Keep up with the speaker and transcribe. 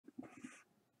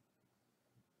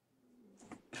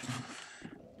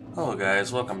Hello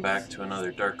guys, welcome back to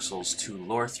another Dark Souls 2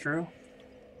 Lorethrough.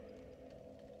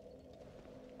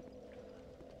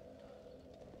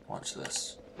 Watch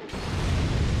this.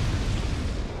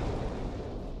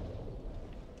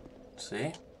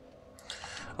 See?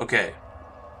 Okay,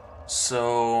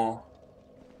 so...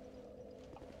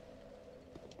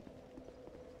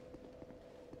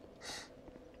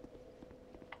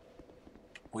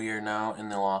 we are now in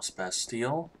the Lost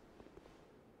Bastille.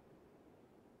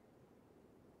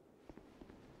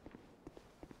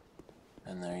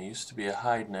 And there used to be a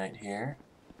hide knight here.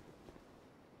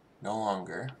 No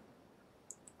longer.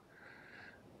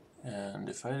 And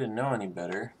if I didn't know any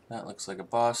better, that looks like a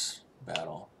boss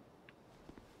battle.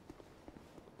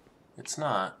 It's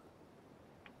not,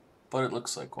 but it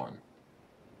looks like one.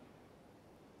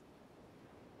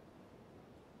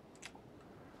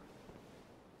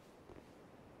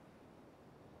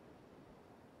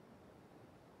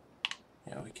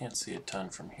 Yeah, we can't see a ton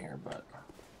from here, but...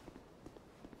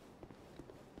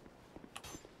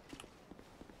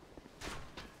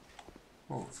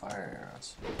 ooh, fire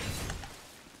arrows.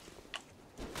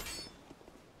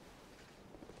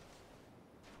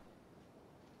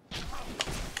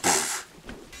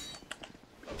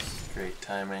 Great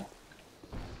timing.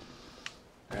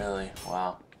 Really?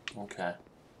 Wow. Okay.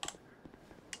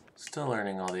 Still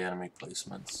learning all the enemy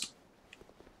placements.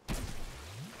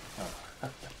 Oh.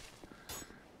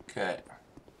 Okay.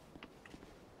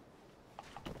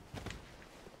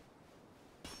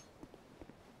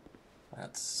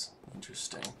 That's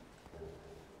interesting.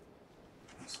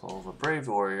 Soul of a brave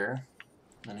warrior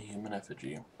and a human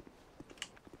effigy.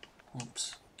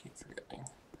 Oops, keep forgetting.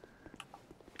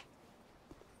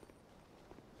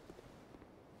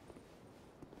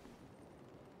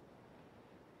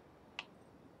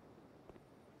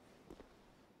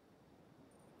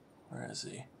 Where is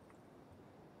he?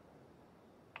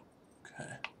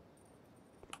 Okay.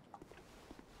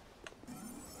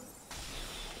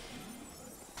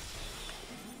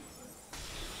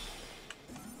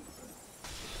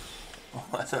 Oh,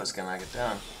 I thought I was gonna knock it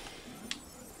down.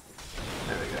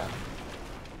 There we go.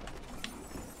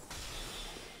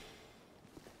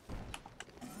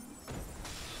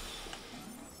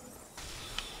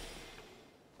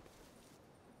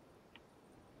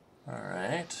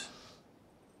 Alright.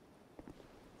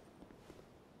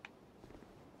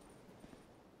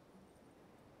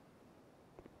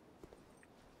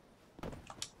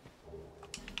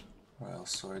 Royal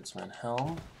Swordsman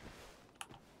Helm.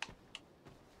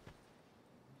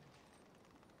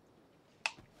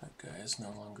 That guy is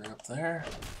no longer up there.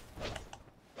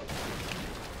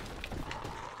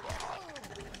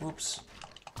 Oops.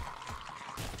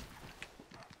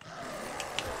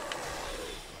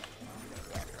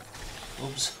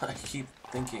 Oops, I keep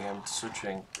thinking I'm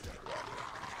switching.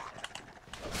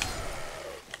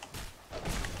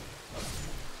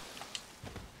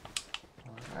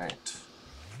 Alright.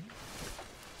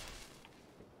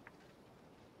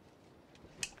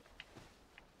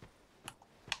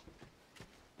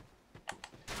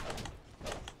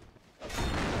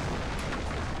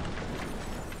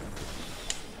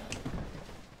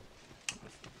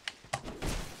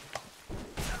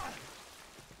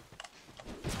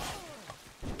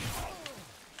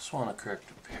 Just want to correct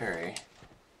a parry.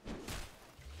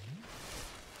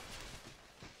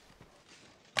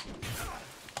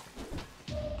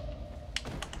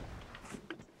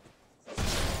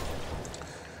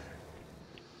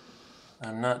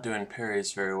 I'm not doing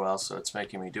parries very well, so it's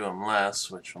making me do them less,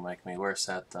 which will make me worse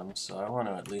at them, so I want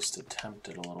to at least attempt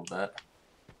it a little bit.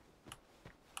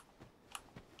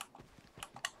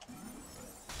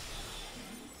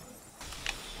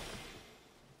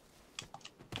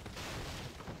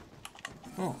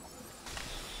 Ooh.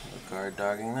 The guard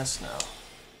dogging this now.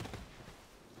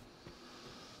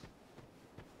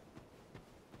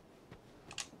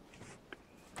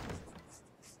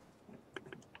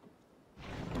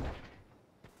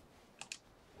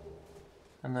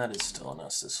 And that is still an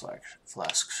Estus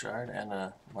Flask Shard and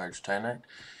a large Titanite.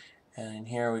 And in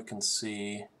here we can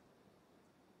see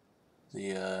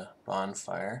the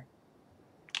bonfire.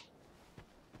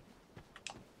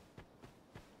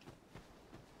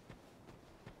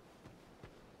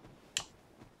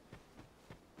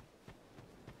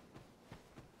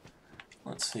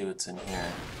 Let's see what's in here.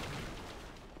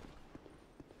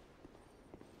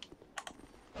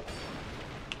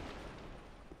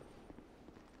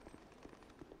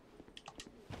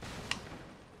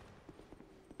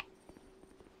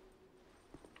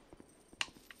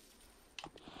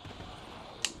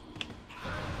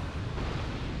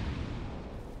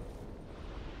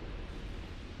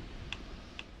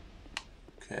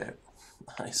 Okay,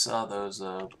 I saw those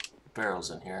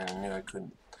barrels in here, and I knew I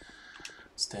couldn't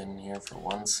stand in here for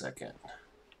 1 second.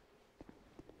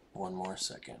 One more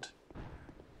second.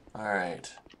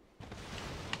 Alright.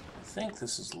 I think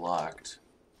this is locked.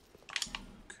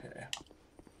 Okay.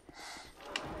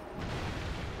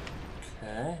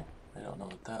 Okay. I don't know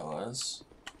what that was.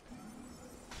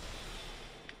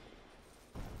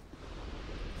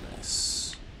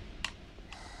 Nice.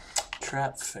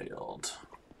 Trap failed.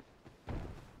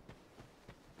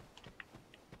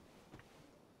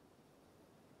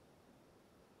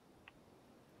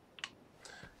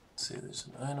 Let's see, there's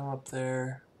an item up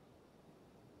there.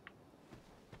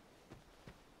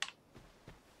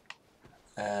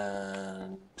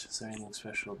 And is there anything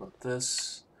special about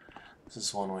this? This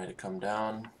is one way to come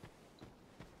down.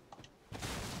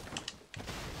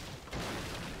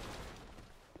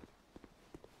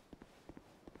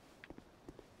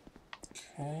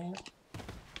 Okay.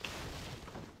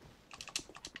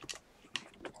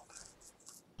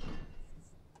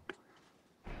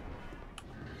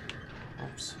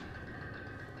 Oops.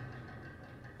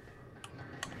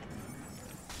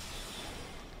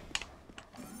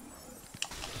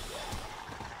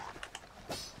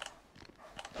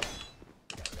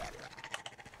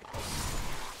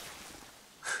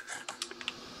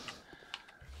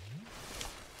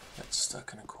 Got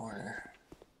stuck in a corner.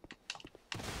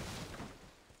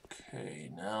 Okay,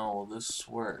 now will this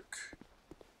work?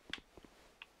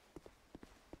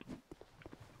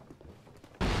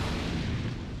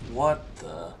 What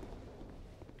the?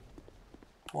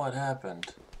 What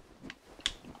happened?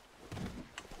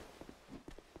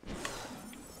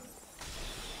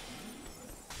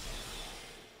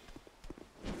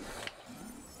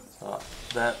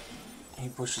 That he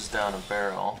pushes down a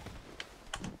barrel.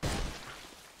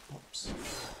 Oops.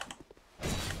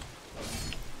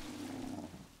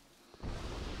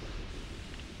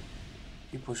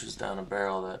 He pushes down a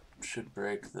barrel that should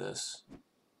break this.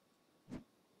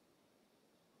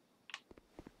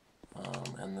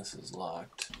 And this is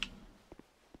locked.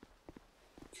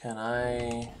 Can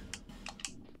I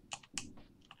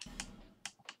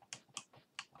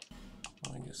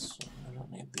guess I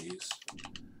don't need these.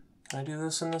 Can I do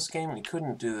this in this game? You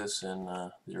couldn't do this in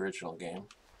the original game.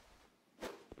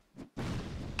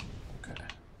 Okay.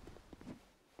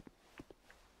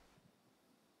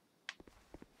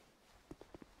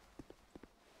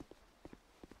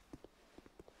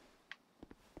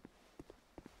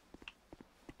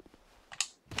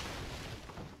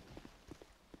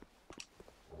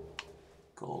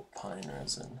 Gold pine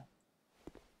resin.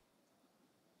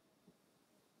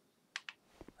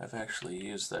 I've actually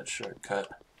used that shortcut,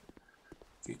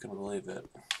 if you can believe it.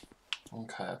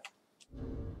 Okay.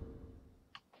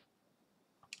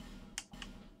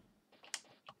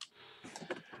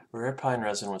 Rare pine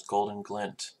resin with golden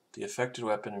glint. The affected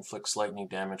weapon inflicts lightning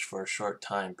damage for a short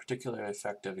time, particularly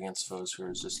effective against foes who are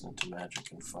resistant to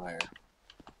magic and fire.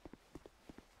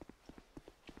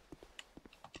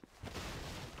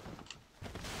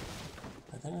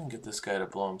 I think I can get this guy to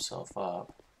blow himself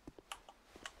up.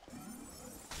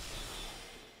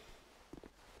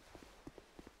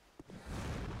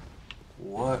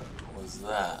 What was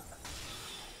that?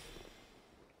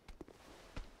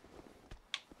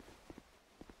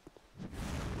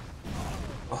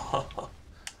 Oh,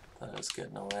 thought I was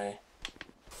getting away.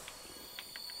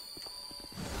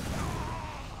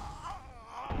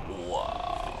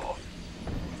 Wow.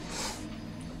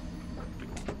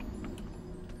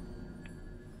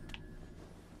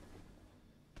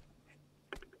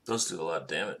 Those do a lot of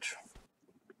damage.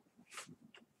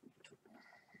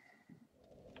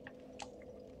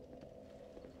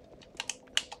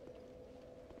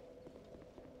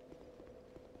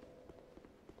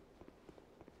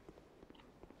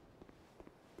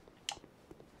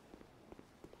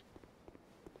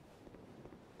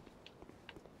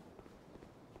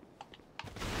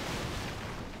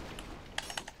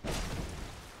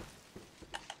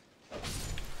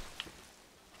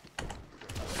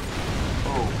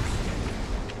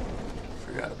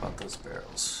 Forgot about those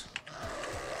barrels.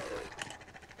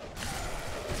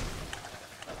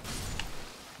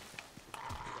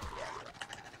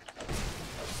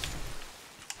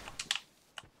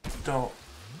 Don't.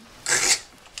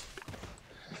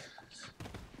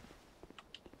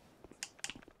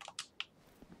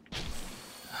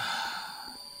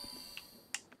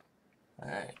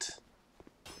 Alright.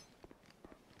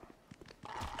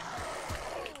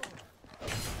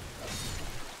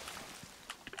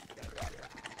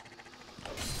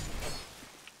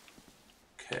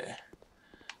 Okay.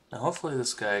 Now hopefully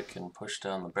this guy can push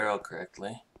down the barrel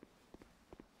correctly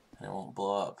and it won't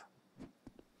blow up.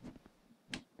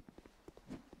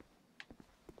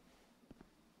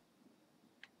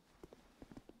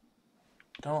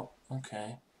 Don't,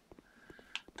 okay.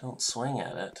 Don't swing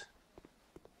at it.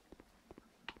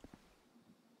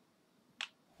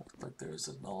 Looked like there was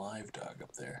an alive dog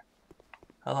up there.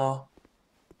 Hello?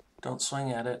 Don't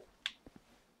swing at it.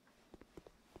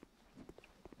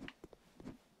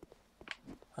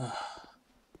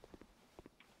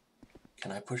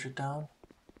 Can I push it down?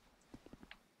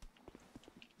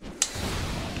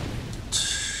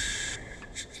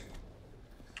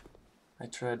 I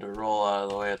tried to roll out of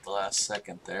the way at the last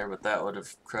second there, but that would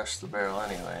have crushed the barrel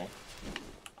anyway.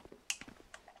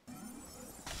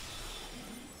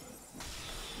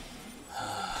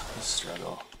 The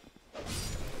struggle.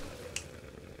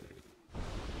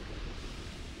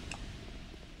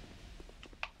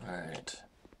 Alright.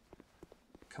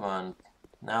 Come on.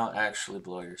 Now actually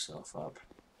blow yourself up.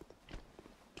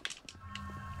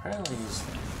 Apparently he's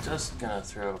just gonna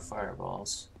throw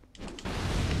fireballs.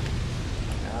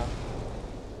 Yeah.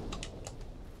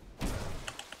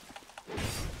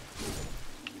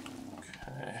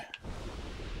 Okay.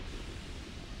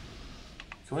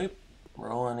 Can we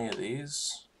roll any of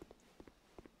these?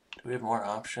 Do we have more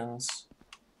options?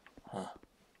 Huh.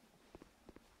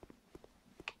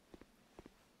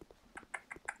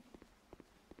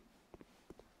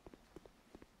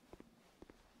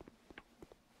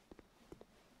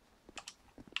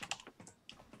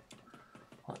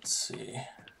 Let's see.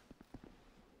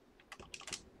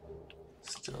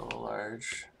 Still a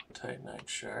large titanite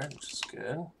shard, which is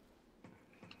good.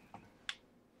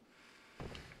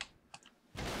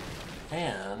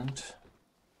 And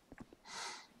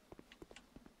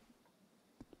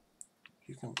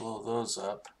you can blow those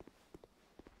up.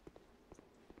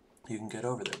 You can get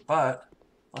over there, but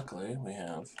luckily we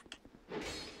have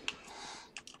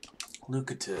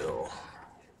Lorethrough.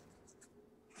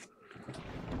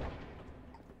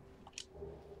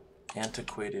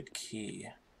 Antiquated key.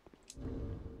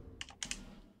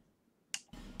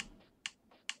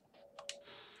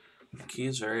 The key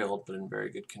is very old but in very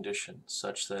good condition,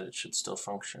 such that it should still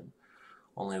function.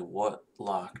 Only what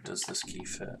lock does this key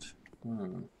fit?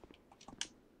 I'm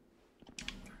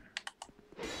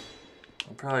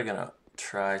probably gonna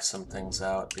try some things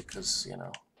out because, you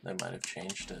know, they might have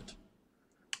changed it.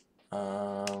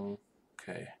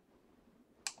 Okay.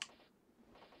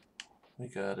 We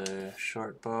got a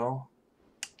short bow.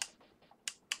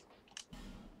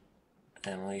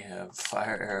 And we have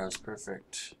fire arrows,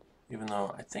 perfect. Even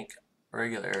though I think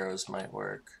regular arrows might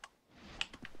work.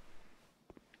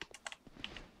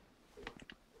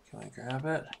 Can we grab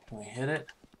it? Can we hit it?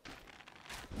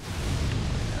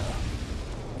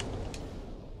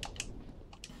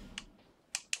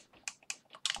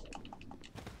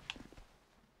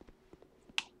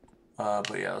 Yeah.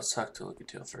 But yeah, let's talk to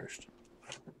Lorethrough first.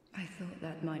 I thought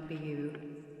that might be you.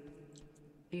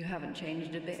 You haven't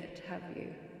changed a bit, have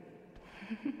you?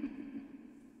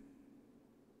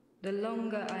 The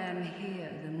longer I am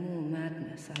here, the more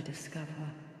madness I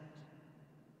discover.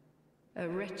 A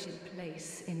wretched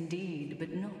place indeed,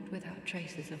 but not without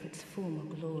traces of its former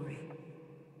glory.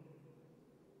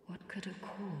 What could have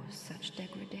caused such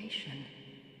degradation?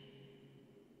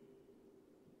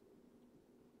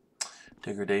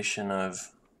 Degradation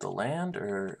of the land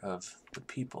or of the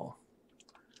people?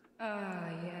 Ah,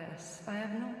 yes. I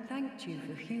have not thanked you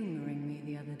for humoring me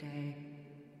the other day.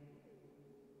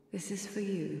 This is for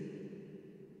you.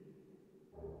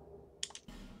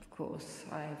 Of course,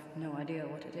 I have no idea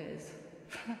what it is.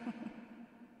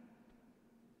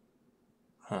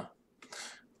 Huh.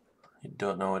 You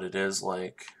don't know what it is,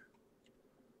 like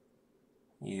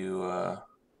you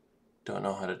don't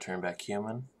know how to turn back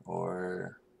human,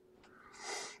 or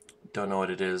don't know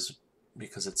what it is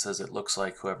because it says it looks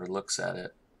like whoever looks at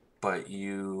it, but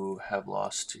you have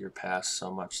lost your past so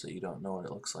much that you don't know what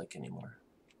it looks like anymore.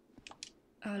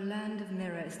 Our land of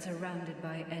Mirror is surrounded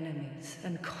by enemies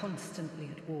and constantly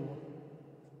at war.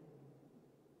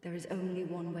 There is only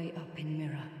one way up in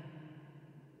Mirror.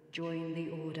 Join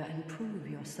the Order and prove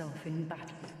yourself in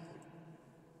battle.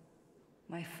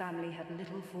 My family had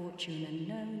little fortune and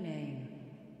no name.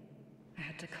 I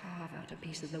had to carve out a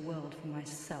piece of the world for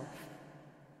myself.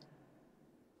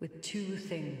 With two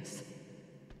things: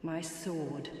 my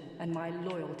sword and my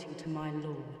loyalty to my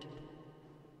lord.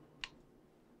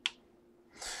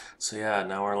 So yeah,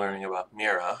 now we're learning about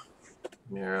Mira.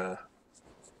 Mira,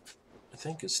 I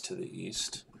think, is to the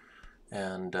east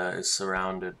and is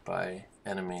surrounded by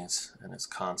enemies and is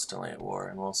constantly at war,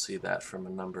 and we'll see that from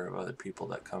a number of other people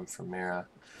that come from Mira.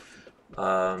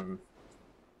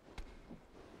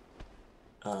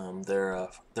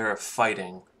 They're a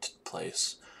fighting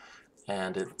place,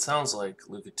 and it sounds like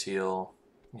Lorethrough,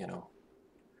 you know,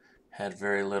 had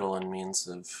very little in means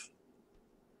of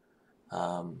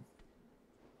you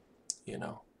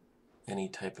know, any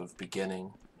type of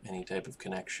beginning, any type of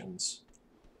connections.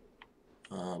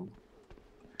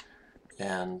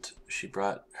 And she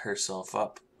brought herself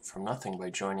up from nothing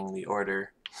by joining the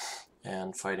Order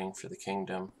and fighting for the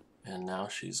kingdom, and now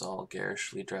she's all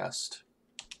garishly dressed.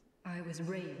 I was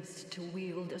raised to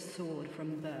wield a sword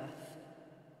from birth.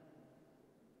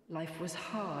 Life was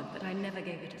hard, but I never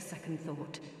gave it a second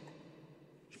thought.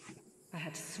 I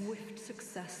had swift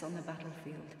success on the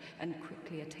battlefield and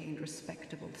quickly attained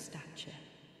respectable stature.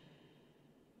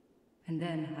 And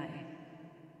then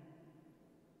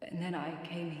I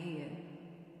came here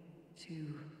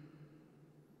to...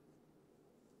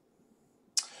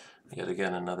 Yet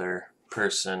again, another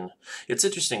person. It's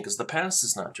interesting because the past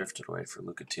is not drifted away for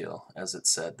Lucatiel, as it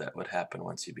said that would happen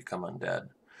once you become undead.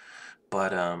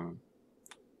 But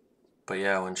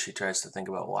yeah, when she tries to think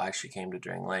about why she came to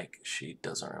Drang Lake, she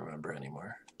doesn't remember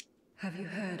anymore. Have you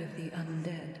heard of the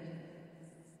undead?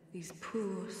 These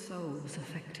poor souls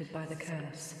affected by the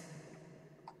curse.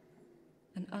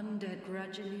 An undead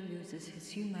gradually loses his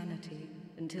humanity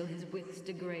until his wits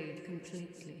degrade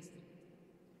completely.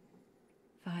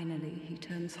 Finally, he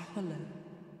turns hollow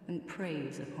and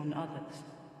preys upon others.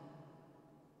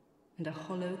 And a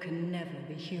hollow can never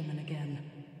be human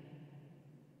again.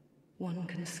 One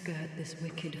can skirt this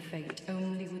wicked fate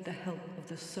only with the help of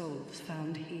the souls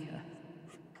found here.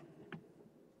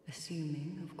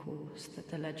 Assuming, of course,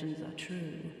 that the legends are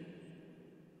true.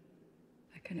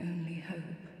 I can only hope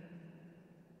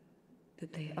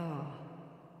that they are.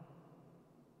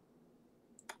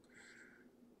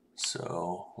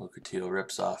 So Lucatiel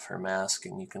rips off her mask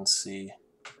and you can see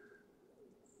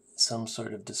some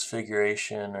sort of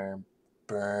disfiguration or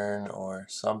burn or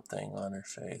something on her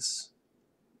face.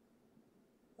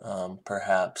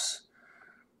 Perhaps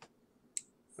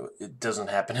it doesn't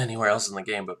happen anywhere else in the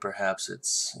game, but perhaps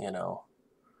it's, you know,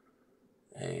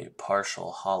 a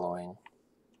partial hollowing.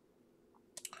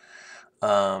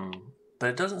 But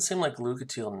it doesn't seem like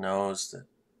Lucatiel knows that.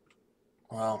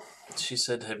 Well, she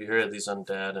said, "Have you heard of these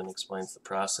undead?" and explains the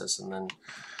process, and then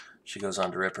she goes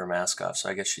on to rip her mask off. So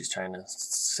I guess she's trying to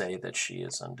say that she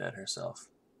is undead herself.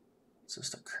 It's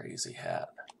just a crazy hat.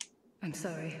 I'm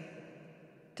sorry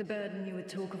to burden you with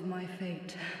talk of my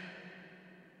fate.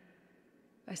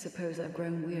 I suppose I've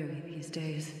grown weary these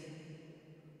days.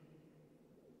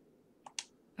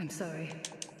 I'm sorry.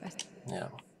 Yeah.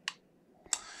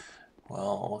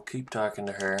 Well, we'll keep talking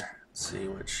to her, see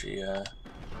what she,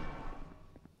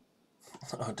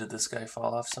 Oh, did this guy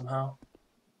fall off somehow?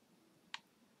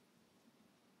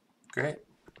 Great.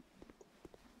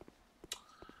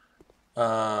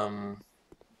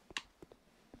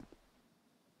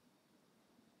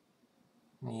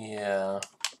 Yeah.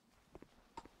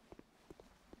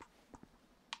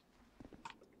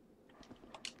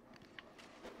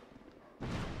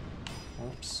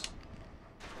 Oops.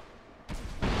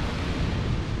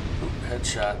 Oop,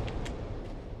 headshot.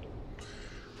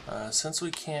 Since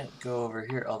we can't go over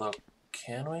here, although,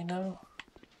 can we now?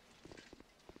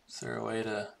 Is there a way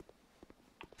to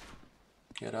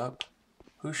get up?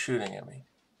 Who's shooting at me?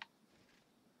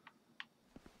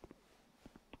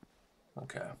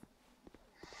 Okay.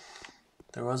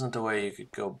 There wasn't a way you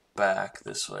could go back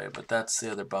this way, but that's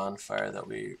the other bonfire that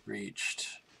we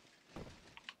reached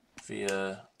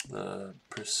via the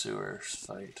Pursuers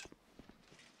fight.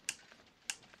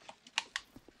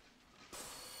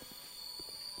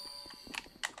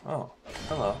 Oh,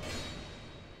 hello.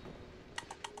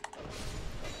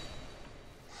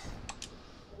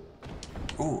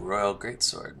 Ooh, Royal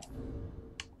Greatsword.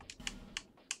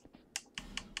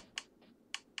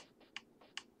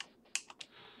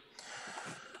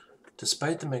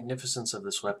 Despite the magnificence of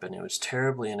this weapon, it was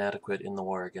terribly inadequate in the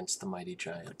war against the mighty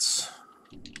giants.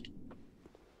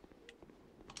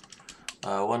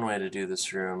 One way to do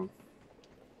this room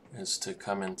is to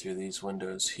come in through these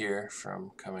windows here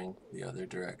from coming the other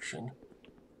direction.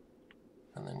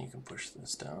 And then you can push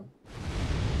this down.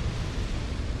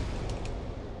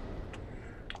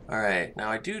 Alright, now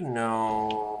I do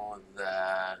know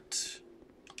that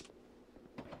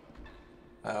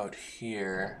out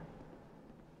here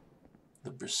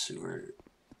the pursuer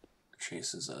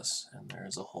chases us, and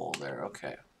there's a hole there.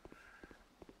 Okay.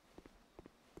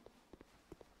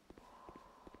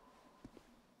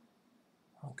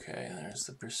 Okay, there's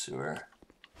the pursuer.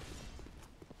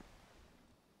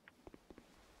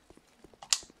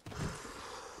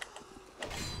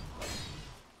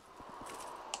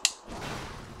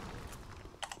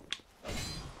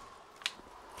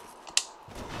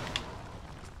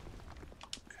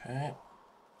 Okay.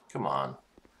 Come on.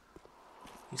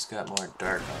 He's got more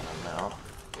dark on him now.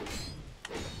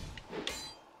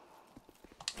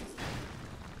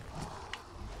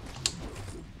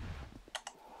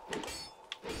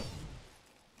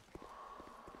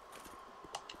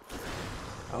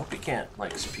 I hope he can't,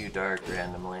 like, spew dark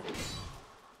randomly.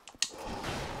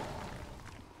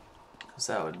 Because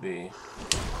that would be...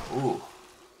 Ooh.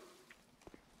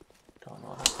 Don't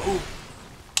know. Ooh.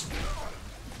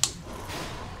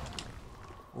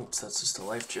 Oops, that's just a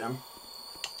life gem.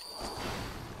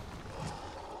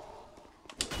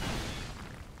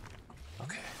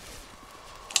 Okay.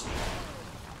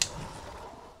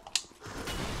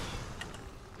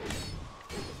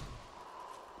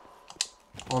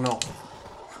 Oh no.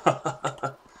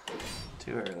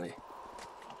 Too early.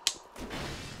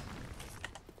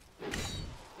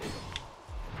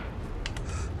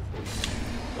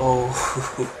 Oh.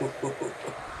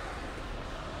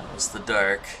 That was the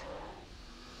dark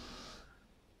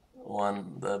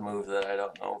one, the move that I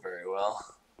don't know very well.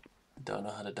 I don't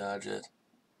know how to dodge it.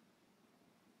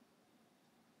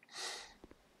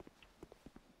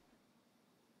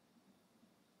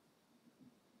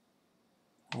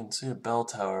 You can see a bell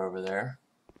tower over there.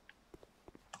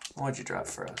 What'd you drop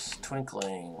for us?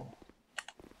 Twinkling.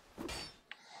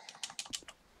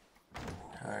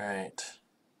 Alright.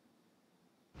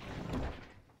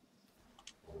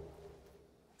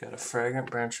 Got a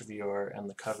fragrant branch of yore and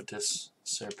the covetous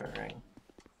serpent ring.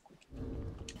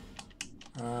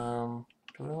 Do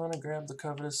we want to grab the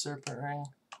covetous serpent ring?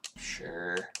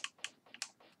 Sure.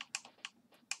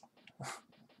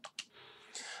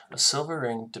 A silver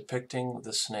ring depicting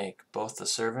the snake, both the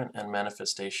servant and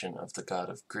manifestation of the god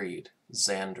of greed,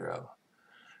 Xandro.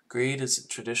 Greed is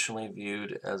traditionally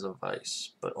viewed as a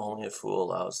vice, but only a fool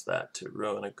allows that to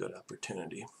ruin a good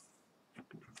opportunity.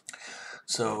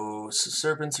 So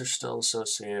serpents are still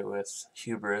associated with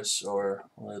hubris, or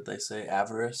what did they say,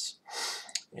 avarice,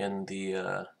 in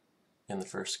the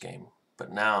first game.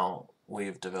 But now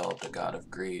we've developed a god of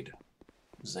greed,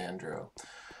 Xandro,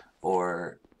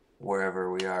 or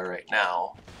wherever we are right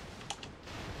now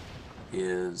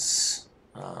is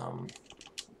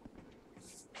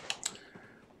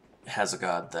has a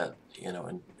god that, you know,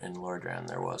 in Lorethrough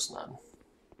there was none.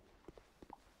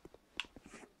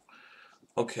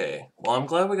 Okay, well, I'm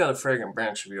glad we got a fragrant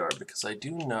branch of yore, because I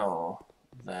do know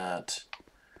that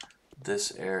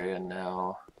this area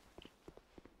now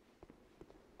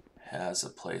has a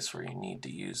place where you need to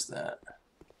use that.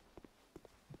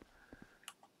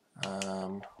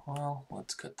 Well,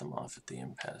 let's cut them off at the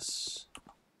impasse.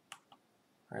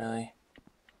 Really?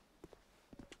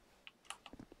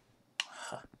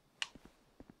 Huh.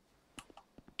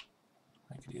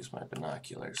 I could use my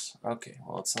binoculars. Okay,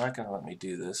 well, it's not going to let me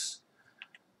do this.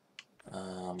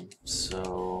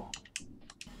 So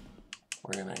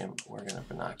we're gonna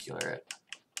binocular it.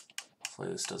 Hopefully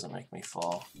this doesn't make me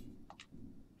fall.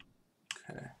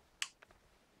 Okay.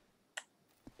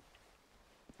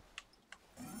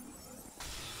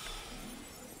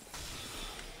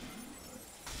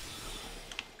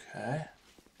 Okay.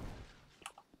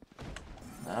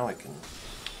 Now I can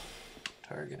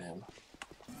target him.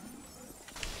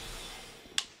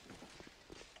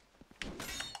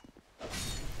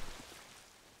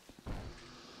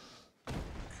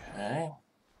 Okay.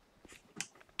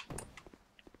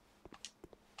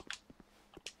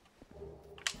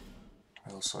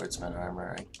 Real swordsman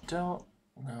armor. I don't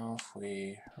know if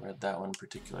we read that one in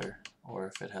particular, or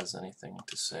if it has anything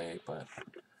to say, but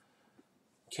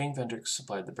King Vendrick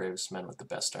supplied the bravest men with the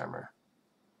best armor.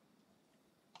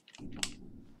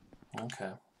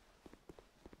 Okay.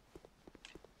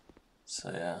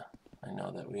 So yeah, I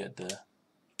know that we had to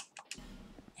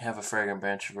have a fragrant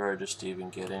branch of yore just to even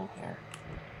get in here.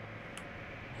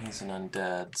 He's an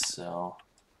undead, so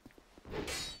I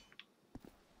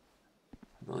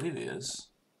believe he is.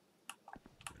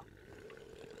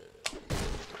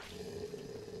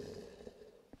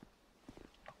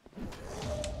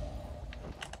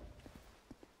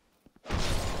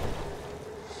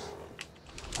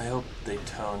 I hope they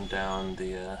toned down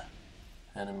the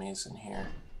enemies in here,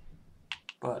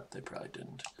 but they probably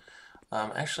didn't.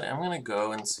 Actually, I'm going to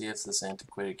go and see if this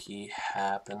antiquated key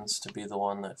happens to be the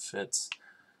one that fits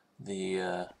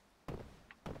the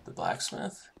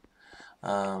blacksmith.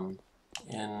 In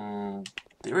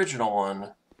the original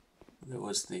one, it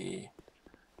was the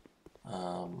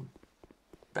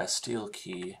Bastille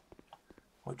key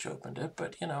which opened it,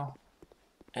 but you know,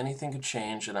 anything could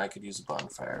change and I could use a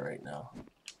bonfire right now.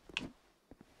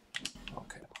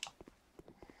 Okay.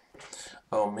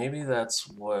 Oh, maybe that's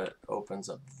what opens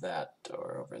up that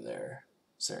door over there.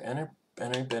 Is there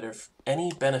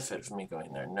any benefit for me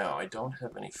going there? No, I don't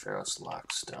have any Pharos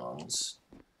lockstones.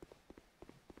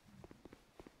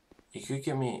 It could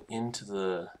get me into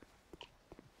the...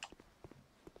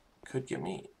 Could get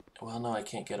me... Well, no, I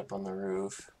can't get up on the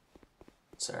roof.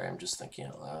 Sorry, I'm just thinking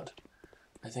out loud.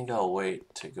 I think I'll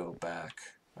wait to go back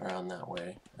around that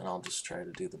way, and I'll just try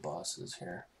to do the bosses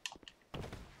here.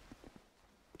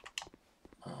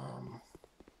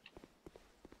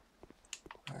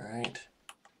 Alright.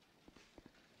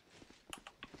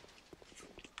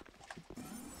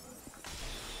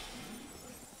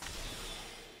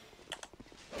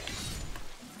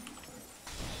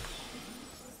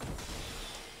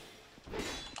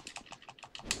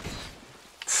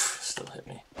 Still hit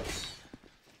me.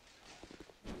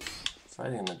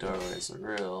 Fighting the doorway is a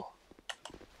real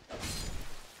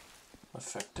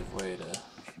effective way to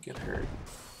get hurt.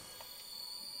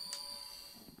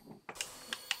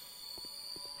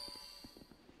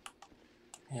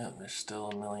 Yeah, there's still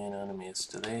a million enemies.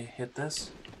 Do they hit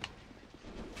this?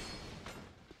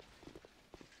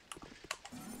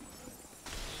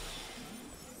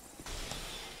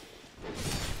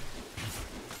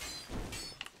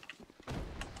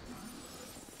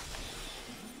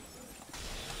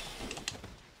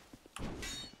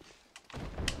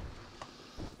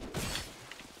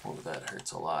 Oh, that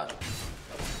hurts a lot.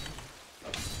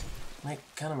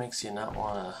 Kind of makes you not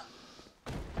want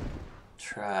to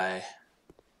try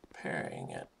parrying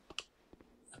it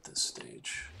at this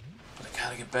stage. But I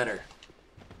gotta get better.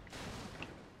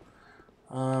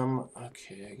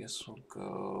 Okay, I guess we'll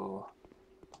go.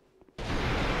 These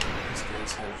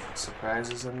guys have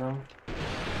surprises in them.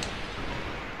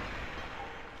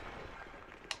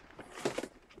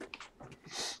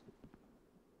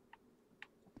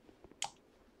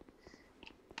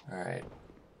 Alright.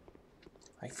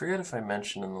 I forget if I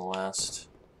mentioned in the last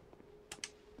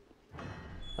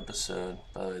episode,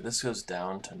 by the way, this goes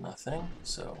down to nothing,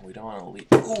 so we don't want to leave.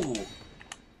 Ooh!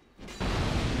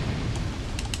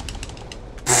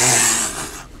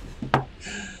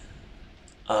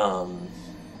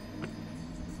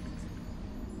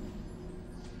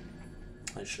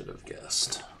 I should have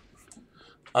guessed.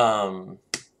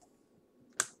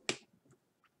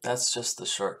 That's just the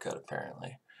shortcut,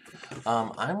 apparently.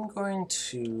 I'm going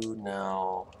to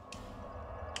now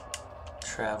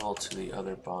travel to the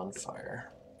other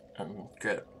bonfire and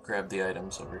grab the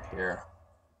items over here,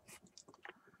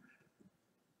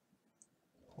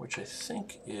 which I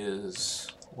think is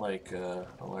like a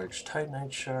large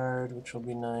Titanite shard, which will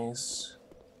be nice.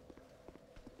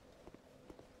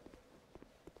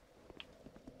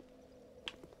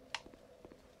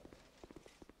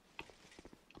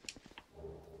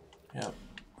 Yep,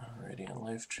 Radiant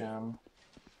Life Gem.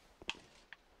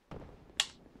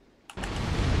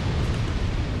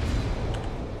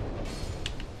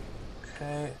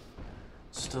 Okay,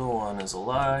 still one is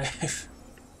alive.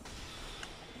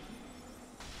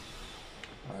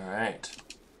 Alright.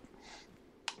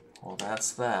 Well,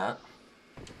 that's that.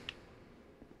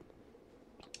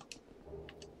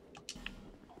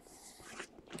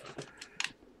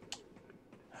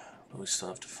 But we still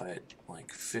have to fight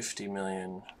like 50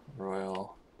 million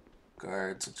royal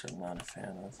guards, which I'm not a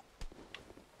fan of.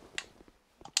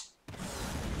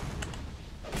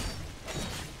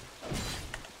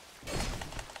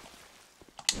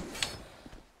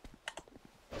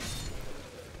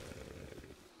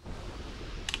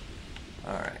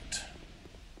 Alright.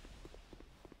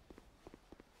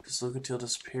 Does Lucatiel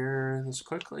disappear this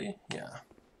quickly? Yeah.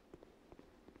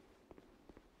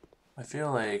 I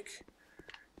feel like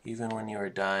even when you were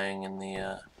dying in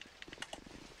the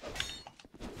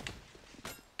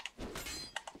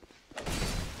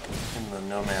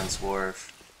No Man's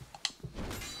Wharf,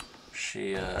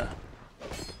 she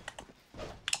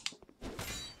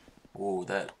ooh,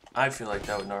 that I feel like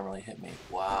that would normally hit me.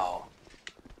 Wow.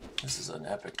 This is an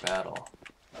epic battle.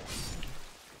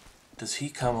 Does he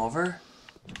come over?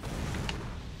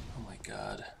 Oh my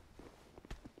god.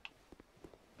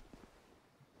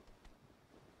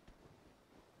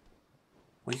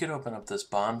 We could open up this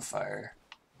bonfire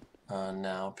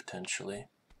now, potentially.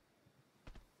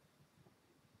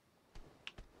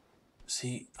 Is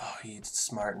he? Oh, he's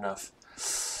smart enough.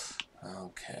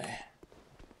 Okay.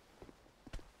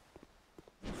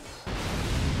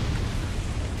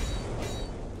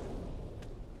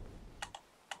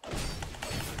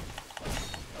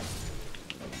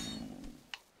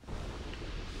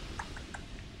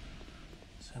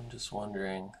 So I'm just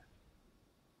wondering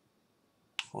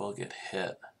if we'll get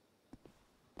hit,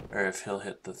 or if he'll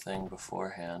hit the thing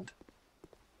beforehand.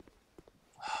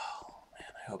 Oh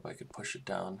man, I hope I could push it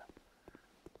down.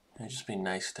 It'd just be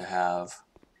nice to have.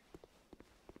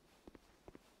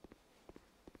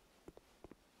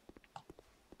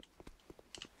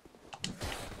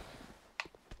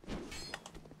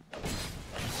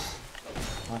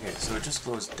 Okay, so it just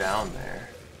goes down there.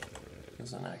 It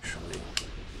doesn't actually.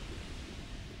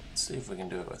 Let's see if we can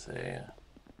do it with a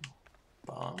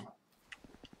bomb.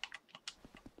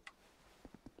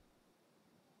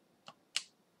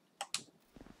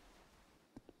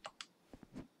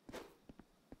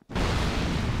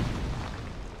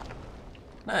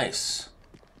 Nice.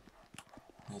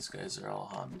 These guys are all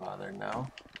hot and bothered now.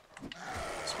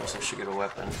 Suppose I should get a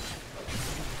weapon.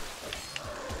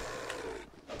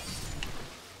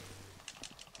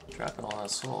 Dropping a lot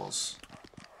of souls.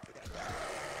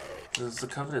 Does the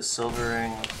coveted silver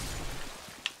ring...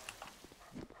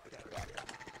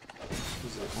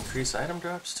 Does it increase item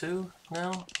drops too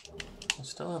now? I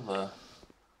still have a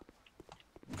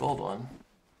gold one.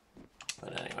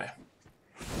 But anyway.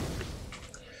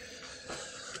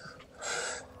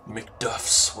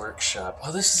 Macduff's workshop.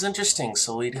 Oh, this is interesting.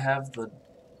 So we'd have the...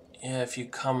 Yeah, if you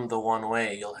come the one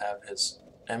way, you'll have his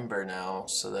ember now,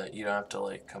 so that you don't have to,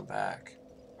 like, come back.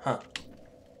 Huh.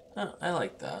 Oh, I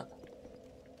like that.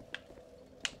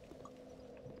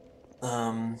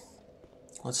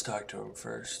 Let's talk to him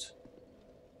first.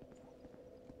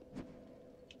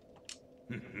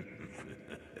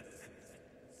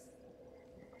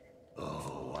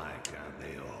 Oh, why can't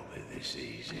they all be this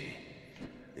easy?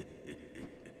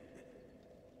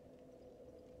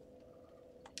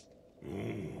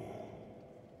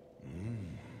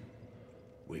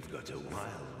 We've got a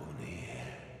wild one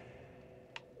here.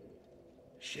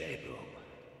 Shape up.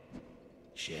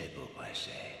 Shape up, I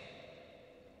say.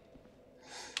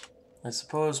 I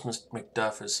suppose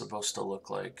Macduff is supposed to look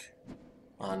like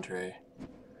Andre.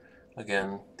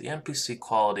 Again, the NPC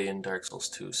quality in Dark Souls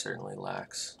 2 certainly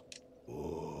lacks.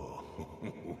 Oh,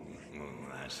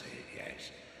 that's it, yes.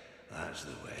 That's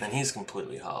the way. And he's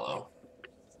completely hollow.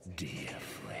 Dear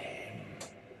flame,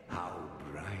 how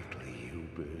brightly you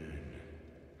burn.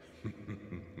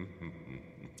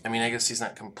 I mean, I guess he's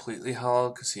not completely hollow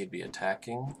because he'd be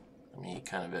attacking. I mean, he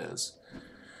kind of is.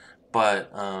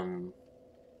 But,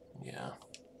 yeah.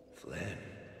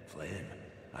 Flame,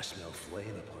 I smell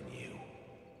flame upon you.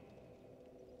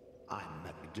 I'm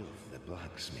Macduff the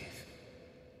blacksmith.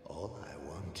 All I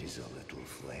want is a little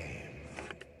flame.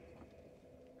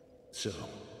 So,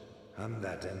 hand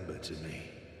that ember to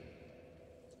me.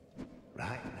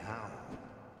 Right now,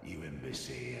 you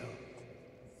imbecile.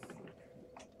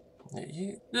 Yeah,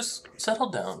 you just settle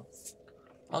down.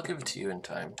 I'll give it to you in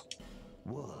time.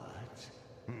 What?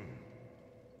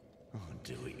 Oh,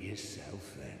 do it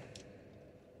yourself then.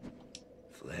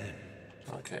 Flame.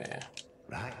 Okay.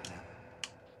 Right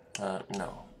now.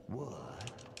 No. What?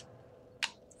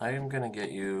 I am gonna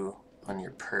get you on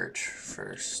your perch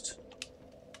first.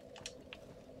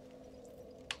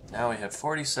 Now we have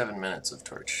 47 minutes of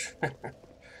torch.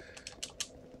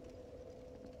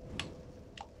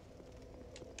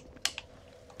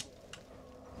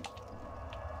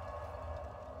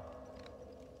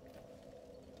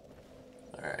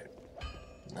 Alright.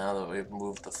 Now that we've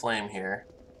moved the flame here,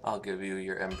 I'll give you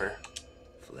your ember.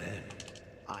 Flame.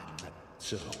 I'm not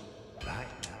so. Right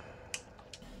now.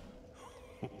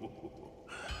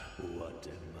 What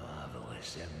a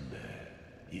marvelous ember.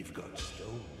 You've got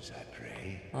stones, I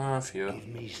pray. Oh, a few. Give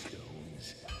me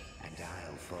stones, and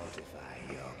I'll fortify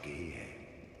your gear.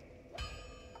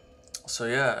 So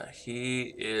yeah,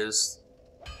 he is...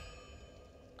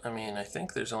 I mean, I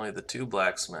think there's only the two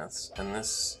blacksmiths, and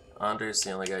this... Andre's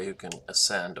the only guy who can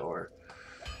ascend or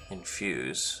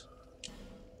infuse.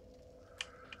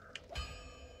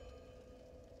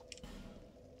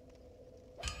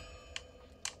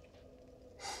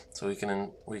 So we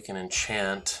can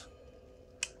enchant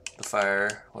the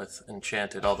fire with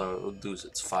enchanted, although it would lose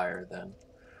its fire then.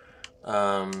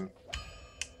 I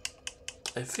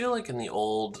feel like in the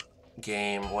old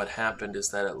game, what happened is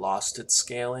that it lost its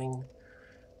scaling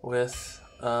with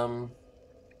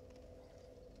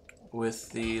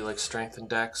the like strength and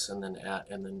dex, and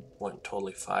then went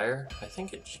totally fire. I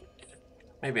think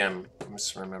maybe I'm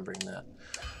misremembering that.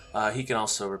 He can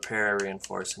also repair,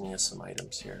 reinforce, and he has some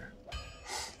items here.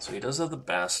 So he does have the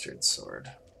bastard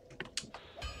sword.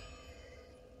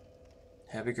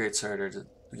 Heavy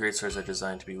greatswords are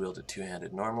designed to be wielded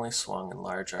two-handed, normally swung in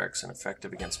large arcs and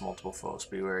effective against multiple foes.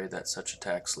 Be wary that such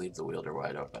attacks leave the wielder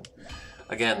wide open.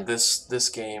 Again, this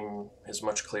game is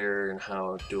much clearer in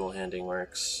how dual handing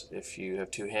works. If you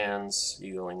have two hands,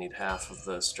 you only need half of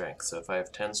the strength. So if I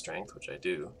have 10 strength, which I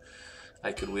do,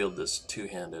 I could wield this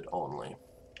two-handed only.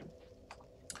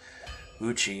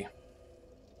 Uchi.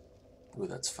 Ooh,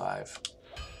 that's 5.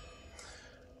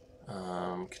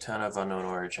 Katana of unknown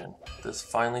origin. This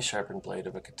finely sharpened blade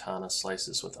of a katana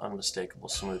slices with unmistakable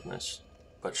smoothness,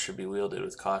 but should be wielded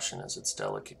with caution as its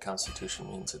delicate constitution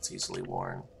means it's easily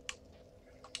worn.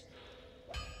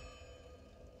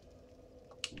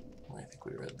 I think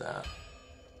we read that.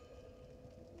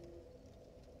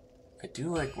 I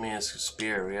do like me as a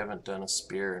spear. We haven't done a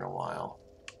spear in a while.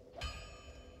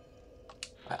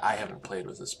 I haven't played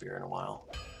with a spear in a while.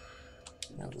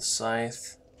 We have the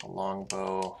scythe, a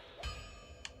longbow,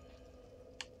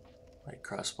 Light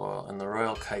crossbow, and the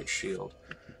royal kite shield.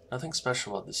 Nothing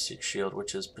special about this shield,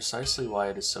 which is precisely why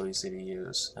it is so easy to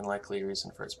use, and likely a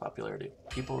reason for its popularity.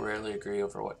 People rarely agree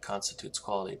over what constitutes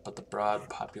quality, but the broad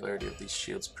popularity of these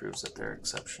shields proves that there are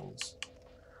exceptions.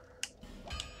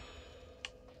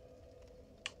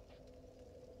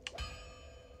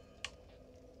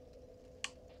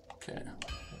 Okay,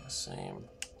 the same.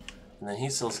 And then he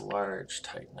sells large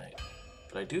Titanite.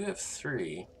 But I do have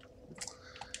 3.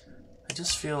 I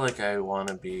just feel like I want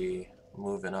to be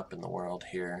moving up in the world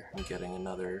here and getting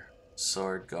another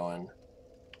sword going.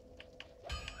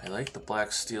 I like the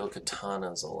black steel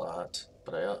katanas a lot,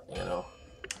 but I, you know,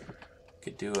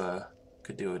 could do an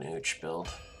Ooch build.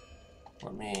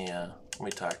 Let me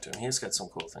talk to him. He's got some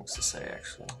cool things to say,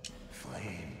 actually.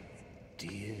 Flame,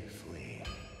 dear flame,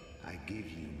 I give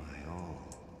you my all,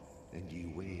 and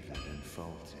you wavered and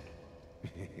faltered.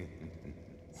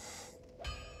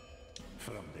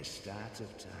 From the start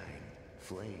of time,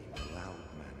 flame allowed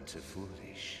man to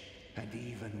flourish, and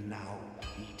even now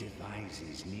he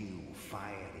devises new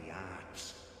fiery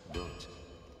arts, but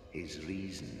his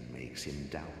reason makes him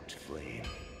doubt flame.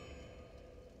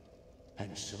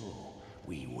 And so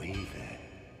we waver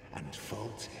and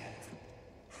falter.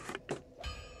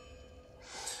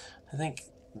 I think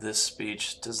this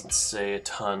speech doesn't say a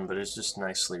ton, but it's just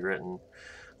nicely written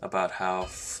about how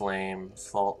flame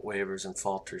wavers and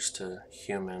falters to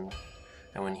human,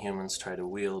 and when humans try to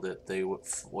wield it, they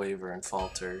waver and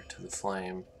falter to the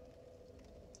flame.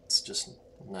 It's just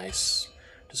a nice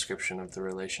description of the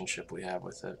relationship we have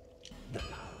with it. The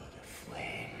power of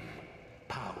flame,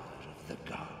 power of the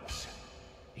gods.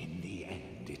 In the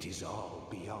end, it is all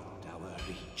beyond our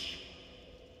reach.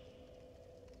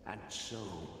 And so,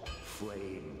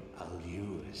 flame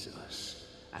allures us,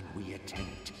 and we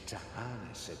attempt to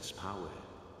harness its power.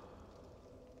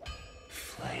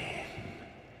 Flame,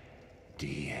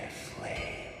 dear flame.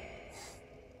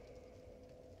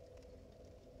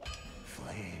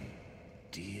 Flame,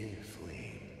 dear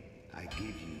flame, I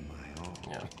give you my all.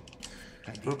 Yeah.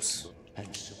 And Oops.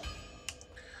 And so,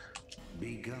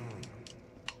 be gone.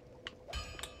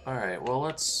 Alright, well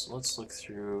let's look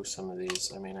through some of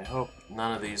these. I mean, I hope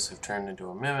none of these have turned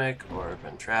into a mimic or have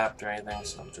been trapped or anything,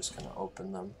 so I'm just gonna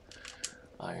open them.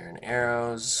 Iron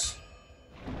arrows.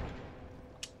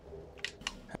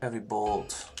 Heavy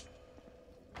bolt.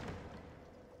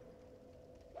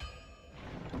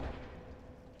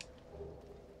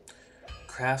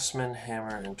 Craftsman,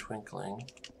 hammer, and twinkling.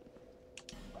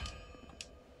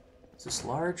 Is this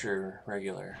large or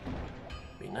regular?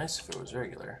 It'd be nice if it was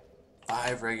regular.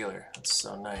 5 regular. That's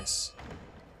so nice.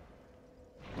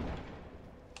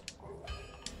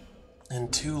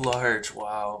 And 2 large.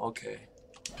 Wow. Okay.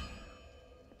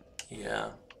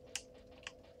 Yeah.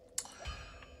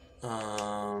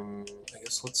 I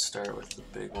guess let's start with the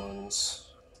big ones.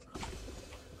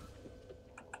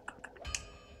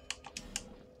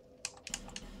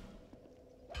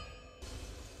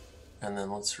 And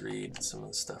then let's read some of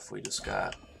the stuff we just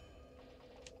got.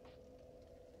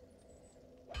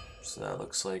 So that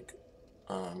looks like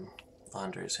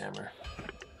Andre's hammer.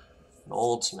 An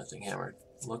old smithing hammer.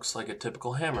 Looks like a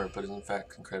typical hammer, but is in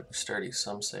fact incredibly sturdy.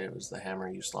 Some say it was the hammer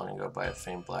used long ago by a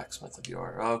famed blacksmith of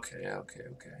yore. Okay.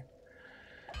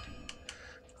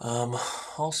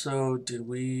 Also, did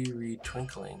we read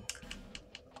Twinkling?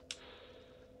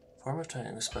 Form of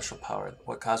time with special power.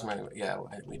 What cosmetic? Yeah,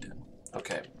 we did.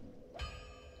 Okay.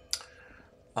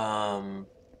 I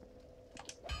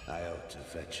ought to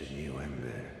fetch a new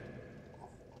ember.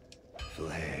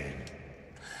 Flame.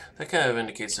 That kind of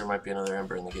indicates there might be another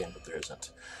ember in the game, but there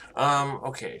isn't.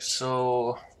 Okay,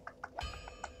 so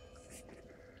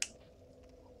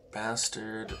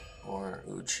Bastard or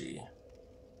Uchi.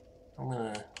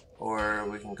 Or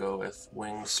we can go with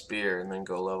Winged Spear and then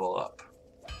go level up.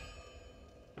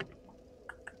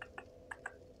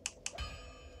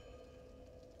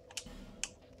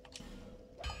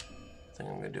 I think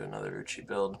I'm going to do another Uchi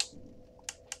build.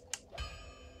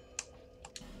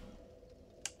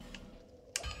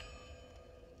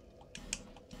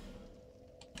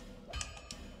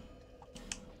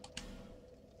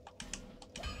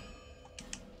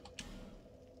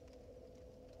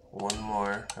 One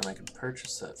more, and I can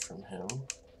purchase that from him.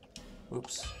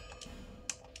 Oops.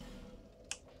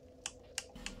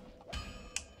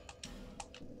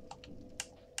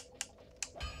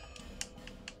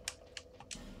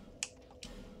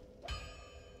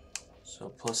 So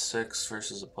 +6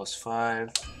 versus a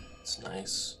 +5. It's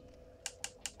nice.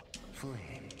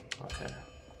 Flame. Okay.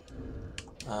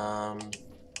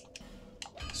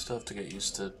 Still have to get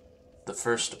used to the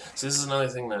first. So this is another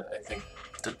thing that I think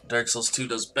Dark Souls 2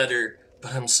 does better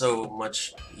But I'm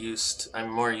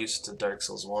more used to Dark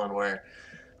Souls 1 where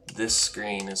this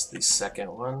screen is the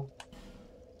second one.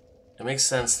 It makes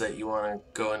sense that you want to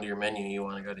go into your menu, you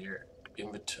want to go to your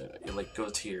inventory, like go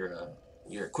to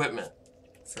your equipment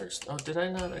first. Oh, did I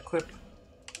not equip?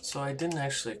 So I didn't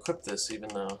actually equip this even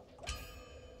though...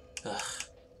 Ugh.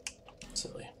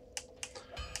 Silly.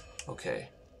 Okay.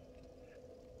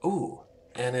 Ooh,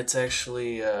 and it's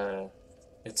actually,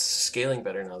 it's scaling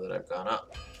better now that I've gone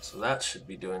up. So that should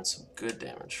be doing some good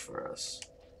damage for us.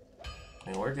 I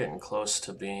mean, we're getting close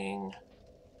to being...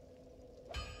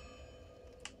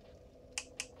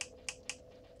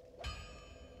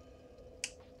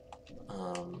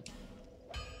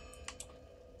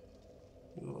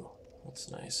 Ooh, that's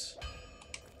nice.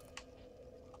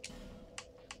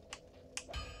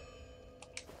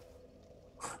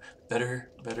 Better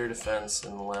defense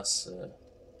and less,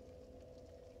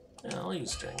 yeah, I'll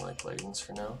use Dragon-like leggings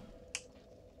for now.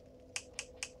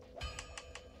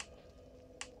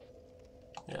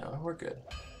 Yeah, we're good.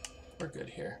 We're good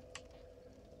here.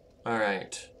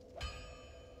 Alright.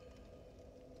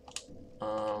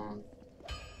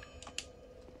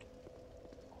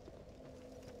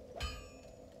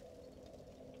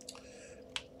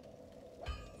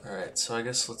 Alright, so I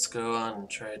guess let's go on and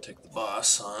try to take the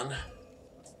boss on.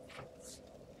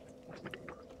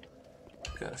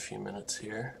 Got a few minutes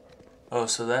here. Oh,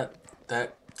 so that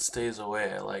stays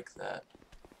away. I like that.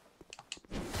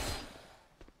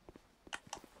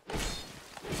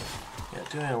 Yeah,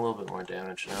 doing a little bit more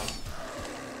damage now.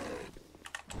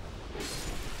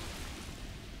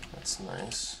 That's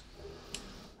nice.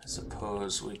 I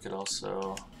suppose we could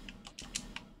also...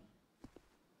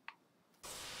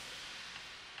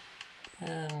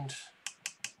 And...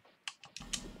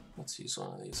 let's use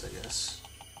one of these, I guess.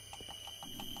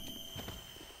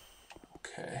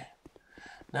 Okay.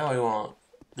 Now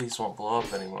these won't blow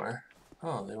up anymore.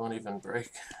 Oh, they won't even break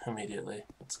immediately.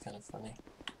 That's kind of funny.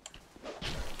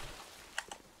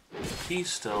 He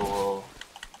still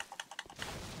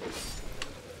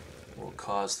will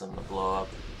cause them to blow up.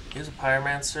 He's a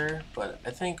pyromancer, but I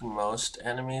think most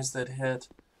enemies that hit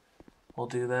will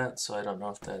do that, so I don't know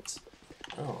if that's...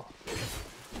 Oh.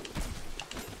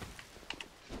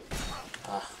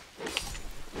 Ah.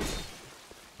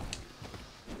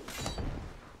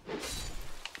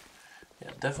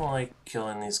 Yeah, definitely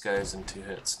killing these guys in 2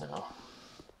 hits now.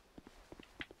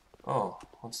 Oh,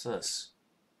 what's this?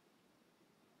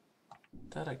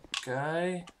 Is that a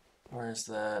guy? Or is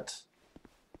that...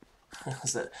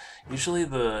 is that... Usually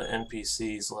the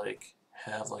NPCs, like,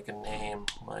 have, like, a name,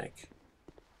 like...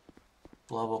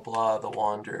 blah blah blah, the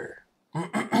Wanderer.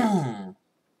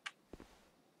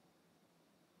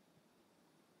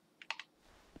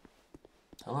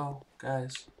 Hello,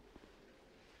 guys.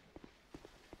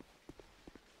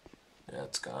 Yeah,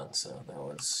 it's gone, so that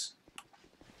was...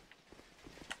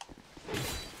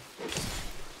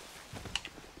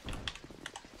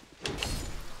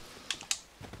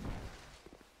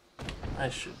 I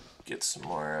should get some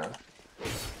more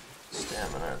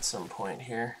stamina at some point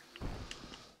here.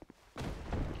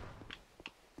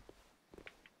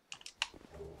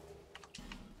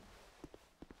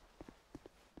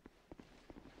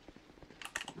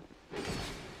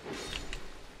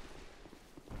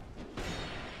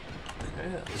 Okay,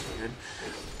 that's weird.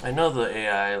 I know the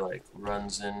AI like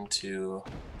runs into...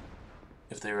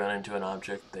 if they run into an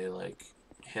object, they like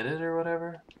hit it or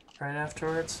whatever right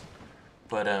afterwards.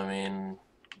 But I mean,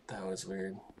 that was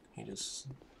weird. He just...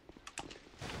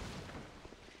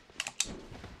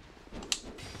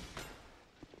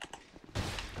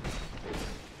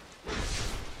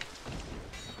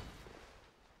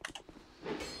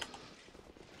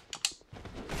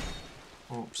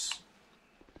 Oops.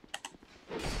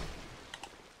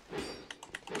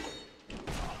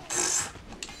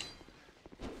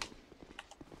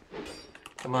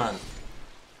 Come on.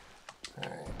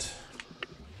 Alright.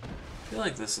 I feel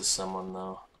like this is someone,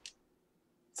 though.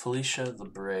 Felicia the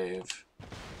Brave.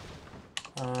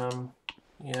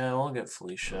 Yeah, we'll get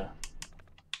Felicia.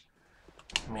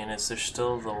 I mean, is there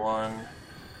still the one...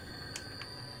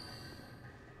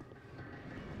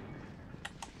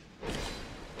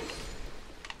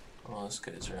 Oh, this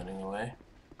guy's running away.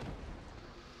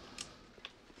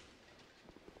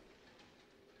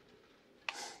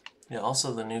 Yeah,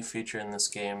 also the new feature in this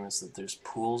game is that there's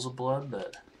pools of blood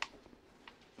that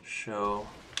show...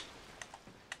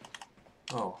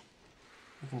 Oh,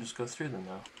 you can just go through them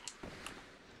now.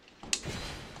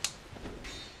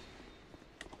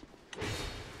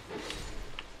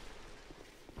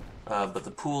 But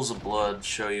the pools of blood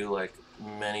show you like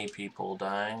many people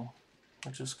dying,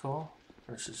 which is cool,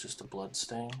 versus just a blood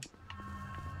stain.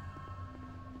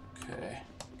 Okay.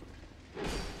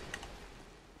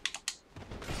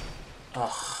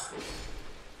 Ugh.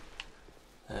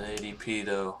 That ADP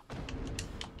though.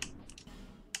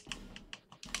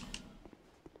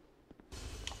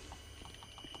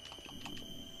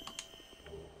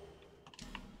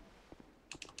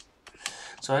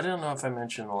 So I don't know if I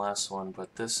mentioned the last one,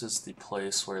 but this is the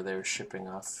place where they were shipping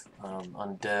off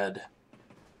undead.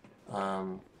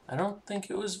 I don't think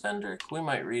it was Vendrick. We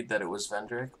might read that it was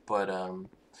Vendrick, but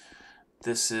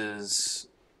this is,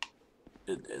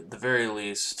 at the very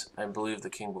least, I believe the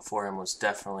king before him was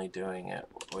definitely doing it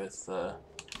with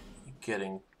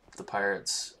getting the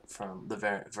pirates from the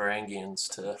Varangians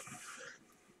to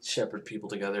shepherd people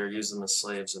together, use them as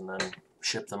slaves, and then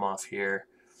ship them off here.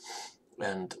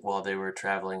 And while they were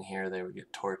traveling here, they would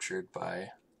get tortured by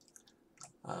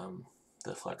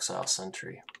the Flexile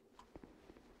Sentry.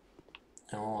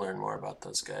 And we'll learn more about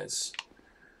those guys.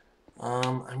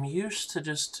 I'm used to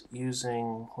just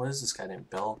using, what is this guy named?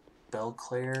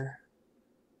 Belclair?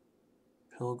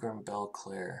 Pilgrim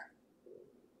Belclair.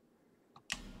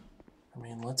 I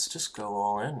mean, let's just go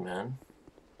all in, man.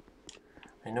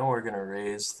 I know we're gonna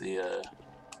raise the,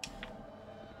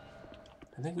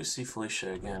 I think we see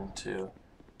Felicia again, too.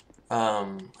 I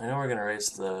know we're gonna raise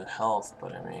the health,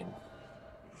 but I mean,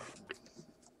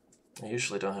 I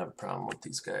usually don't have a problem with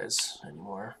these guys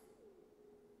anymore.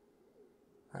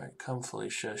 Alright, come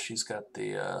Felicia. She's got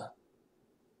the,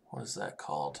 what is that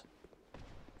called?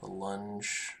 The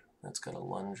lunge. That's got a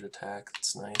lunge attack.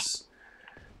 That's nice.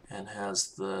 And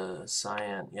has the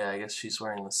cyan. Yeah, I guess she's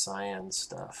wearing the cyan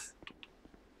stuff.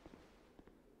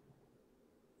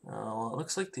 Well, it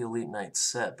looks like the Elite Knight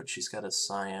set, but she's got a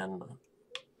cyan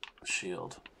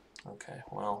shield. Okay,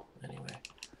 well, anyway.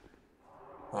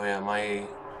 Oh yeah, my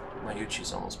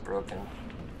Uchi's almost broken.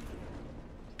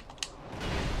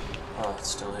 Oh, it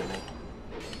still hit me.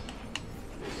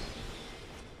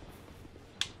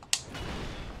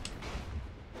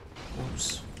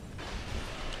 Oops.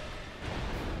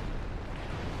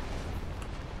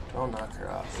 Don't knock her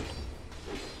off.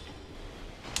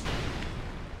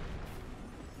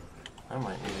 I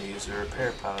might need to use a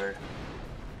repair powder.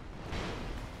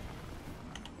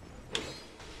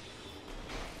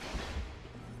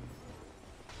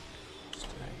 Just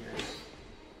right here.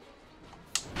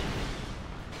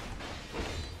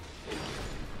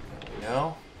 There we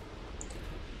go.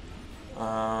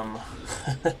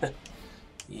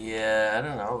 Yeah, I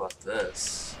don't know about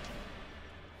this.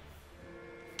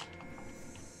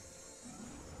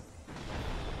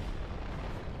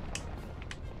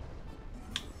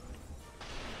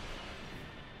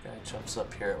 Guy jumps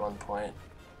up here at one point.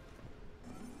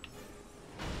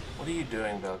 What are you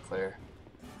doing, Belclair?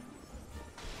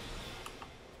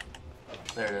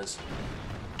 There it is.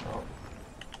 Oh.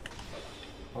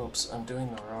 Oops, I'm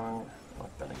doing the wrong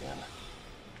weapon again.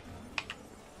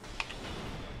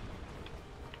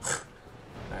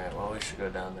 Alright, well, we should go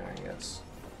down there, I guess.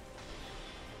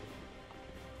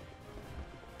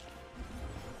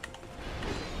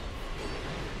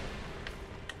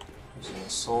 Using a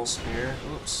soul spear.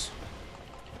 Oops.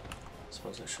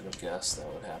 Suppose I should have guessed that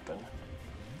would happen.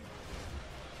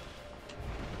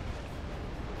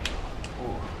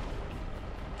 Ooh.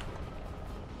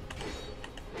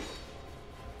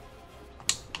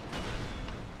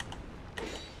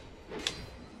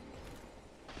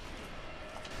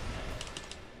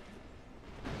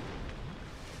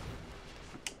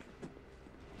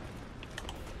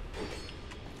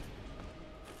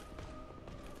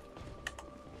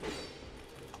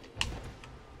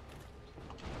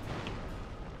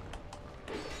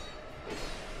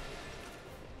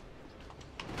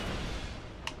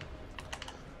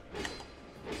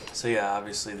 So yeah,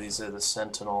 obviously these are the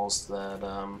sentinels that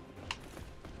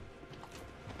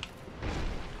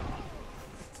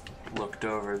looked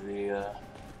over the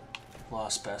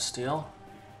Lost Bastille,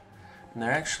 and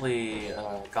they're actually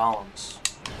golems.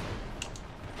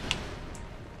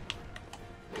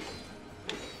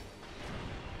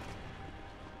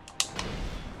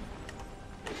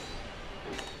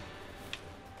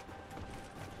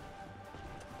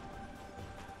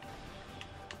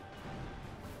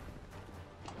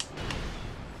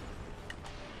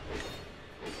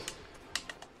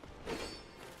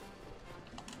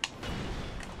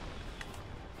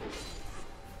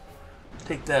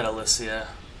 Take that, Alicia.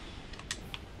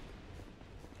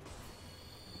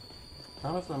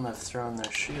 None of them have thrown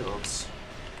their shields.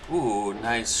 Ooh,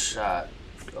 nice shot,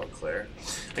 Belclair.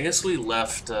 I guess we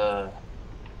left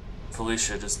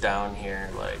Felicia just down here,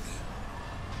 like,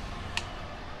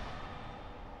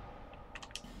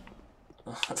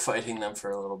 fighting them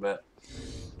for a little bit.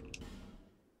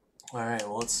 Alright,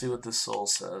 well, let's see what this soul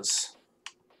says.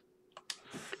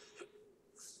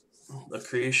 The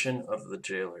creation of the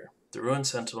jailer. The ruined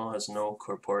sentinel has no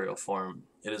corporeal form.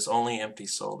 It is only empty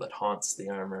soul that haunts the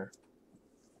armor.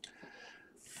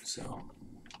 So,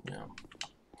 yeah.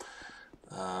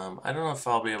 I don't know if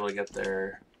I'll be able to get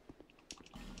there.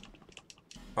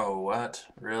 Oh, what?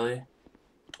 Really?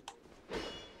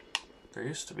 There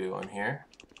used to be one here.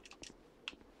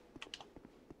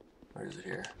 Where is it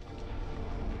here?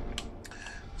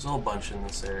 There's a whole bunch in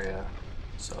this area,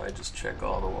 so I just check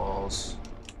all the walls.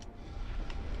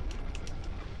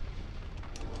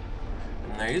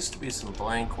 And there used to be some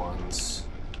blank ones,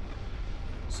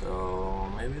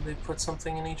 so maybe they put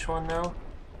something in each one now?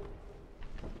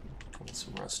 Got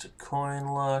some rusted coin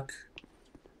luck.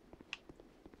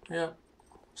 Yep,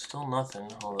 still nothing,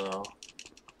 although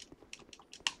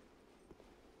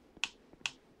it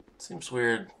seems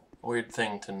weird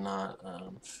thing to not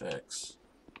fix.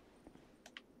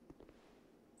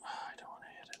 I don't want to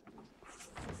hit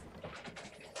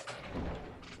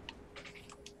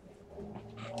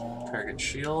it. Target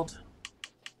shield.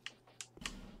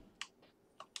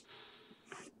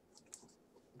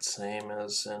 Same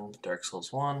as in Dark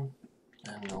Souls 1,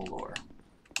 and no lore.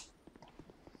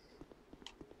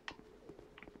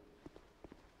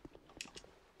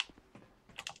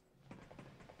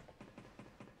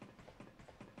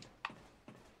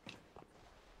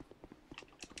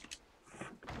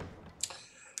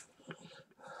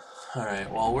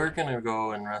 Alright, well, we're gonna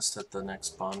go and rest at the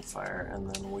next bonfire, and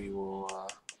then we will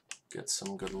get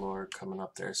some good lore coming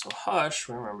up there. So Hush,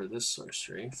 remember this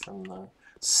sorcery from the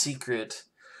secret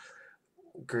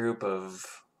group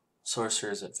of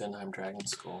sorcerers at Vindheim Dragon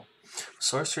School.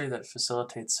 Sorcery that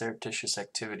facilitates surreptitious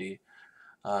activity.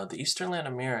 The Eastern Land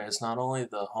of Mira is not only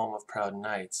the home of proud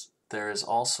knights, there is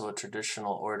also a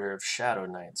traditional order of shadow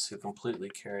knights who completely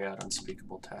carry out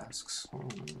unspeakable tasks.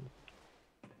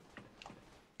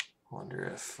 Wonder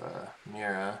if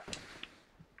Mira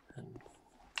and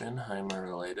Vindheim are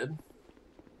related.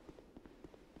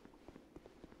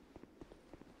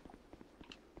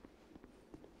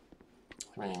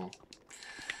 I mean,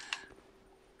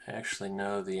 I actually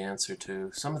know the answer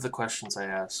to some of the questions I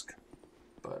ask,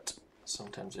 but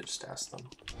sometimes I just ask them.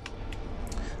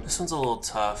 This one's a little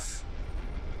tough.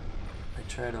 I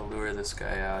try to lure this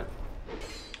guy out.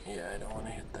 Yeah, I don't want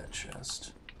to hit that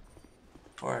chest.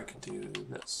 Or I could do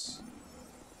this.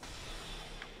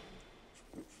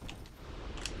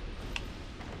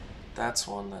 That's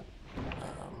one that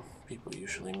people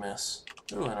usually miss.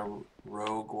 Ooh, and a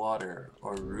rogue water,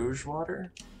 or rouge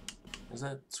water? Is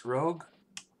that rogue?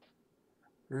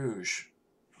 Rouge.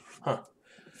 Huh.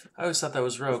 I always thought that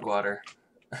was rogue water.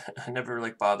 I never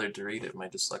bothered to read it. My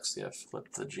dyslexia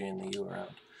flipped the G and the U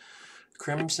around.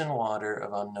 Crimson water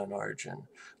of unknown origin.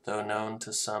 Though known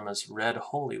to some as red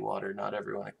holy water, not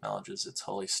everyone acknowledges its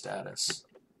holy status.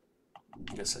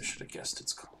 I guess I should have guessed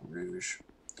it's called rouge.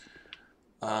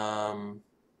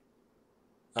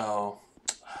 Oh.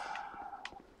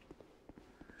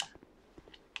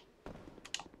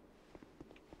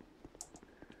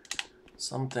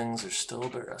 Some things are still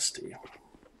rusty.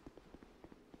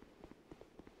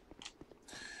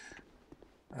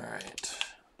 Alright.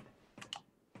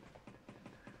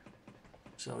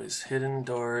 There's always hidden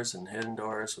doors and hidden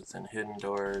doors within hidden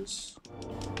doors.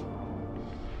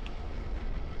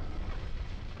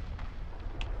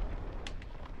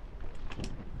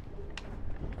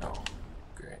 Oh,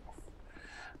 great.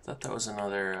 I thought that was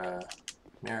another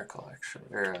miracle,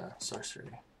 actually, or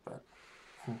sorcery, but...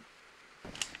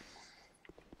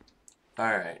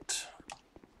 Alright.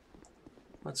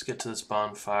 Let's get to this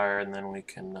bonfire and then we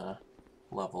can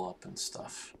level up and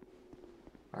stuff.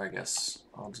 Or I guess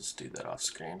I'll just do that off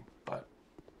screen, but...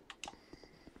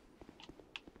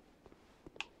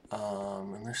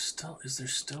 and there's still... Is there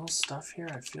still stuff here?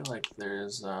 I feel like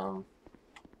there's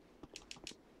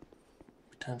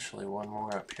potentially one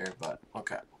more up here, but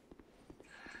okay.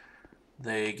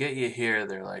 They get you here,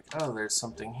 they're like, oh, there's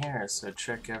something here, so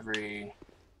check every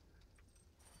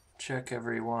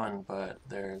one, but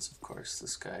there's of course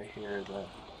this guy here that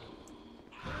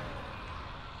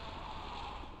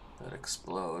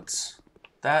explodes.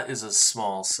 That is a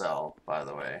small cell, by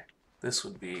the way. This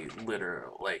would be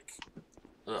literal,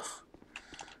 ugh.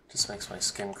 Just makes my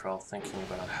skin crawl thinking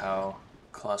about how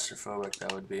claustrophobic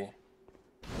that would be.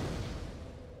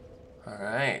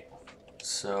 Alright,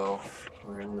 so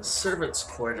we're in the servants'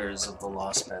 quarters of the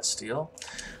Lost Bastille,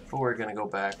 but we're going to go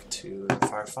back to the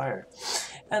Far Fire.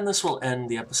 And this will end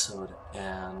the episode,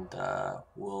 and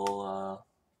we'll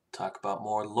talk about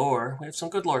more lore. We have some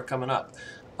good lore coming up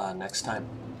next time.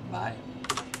 Bye.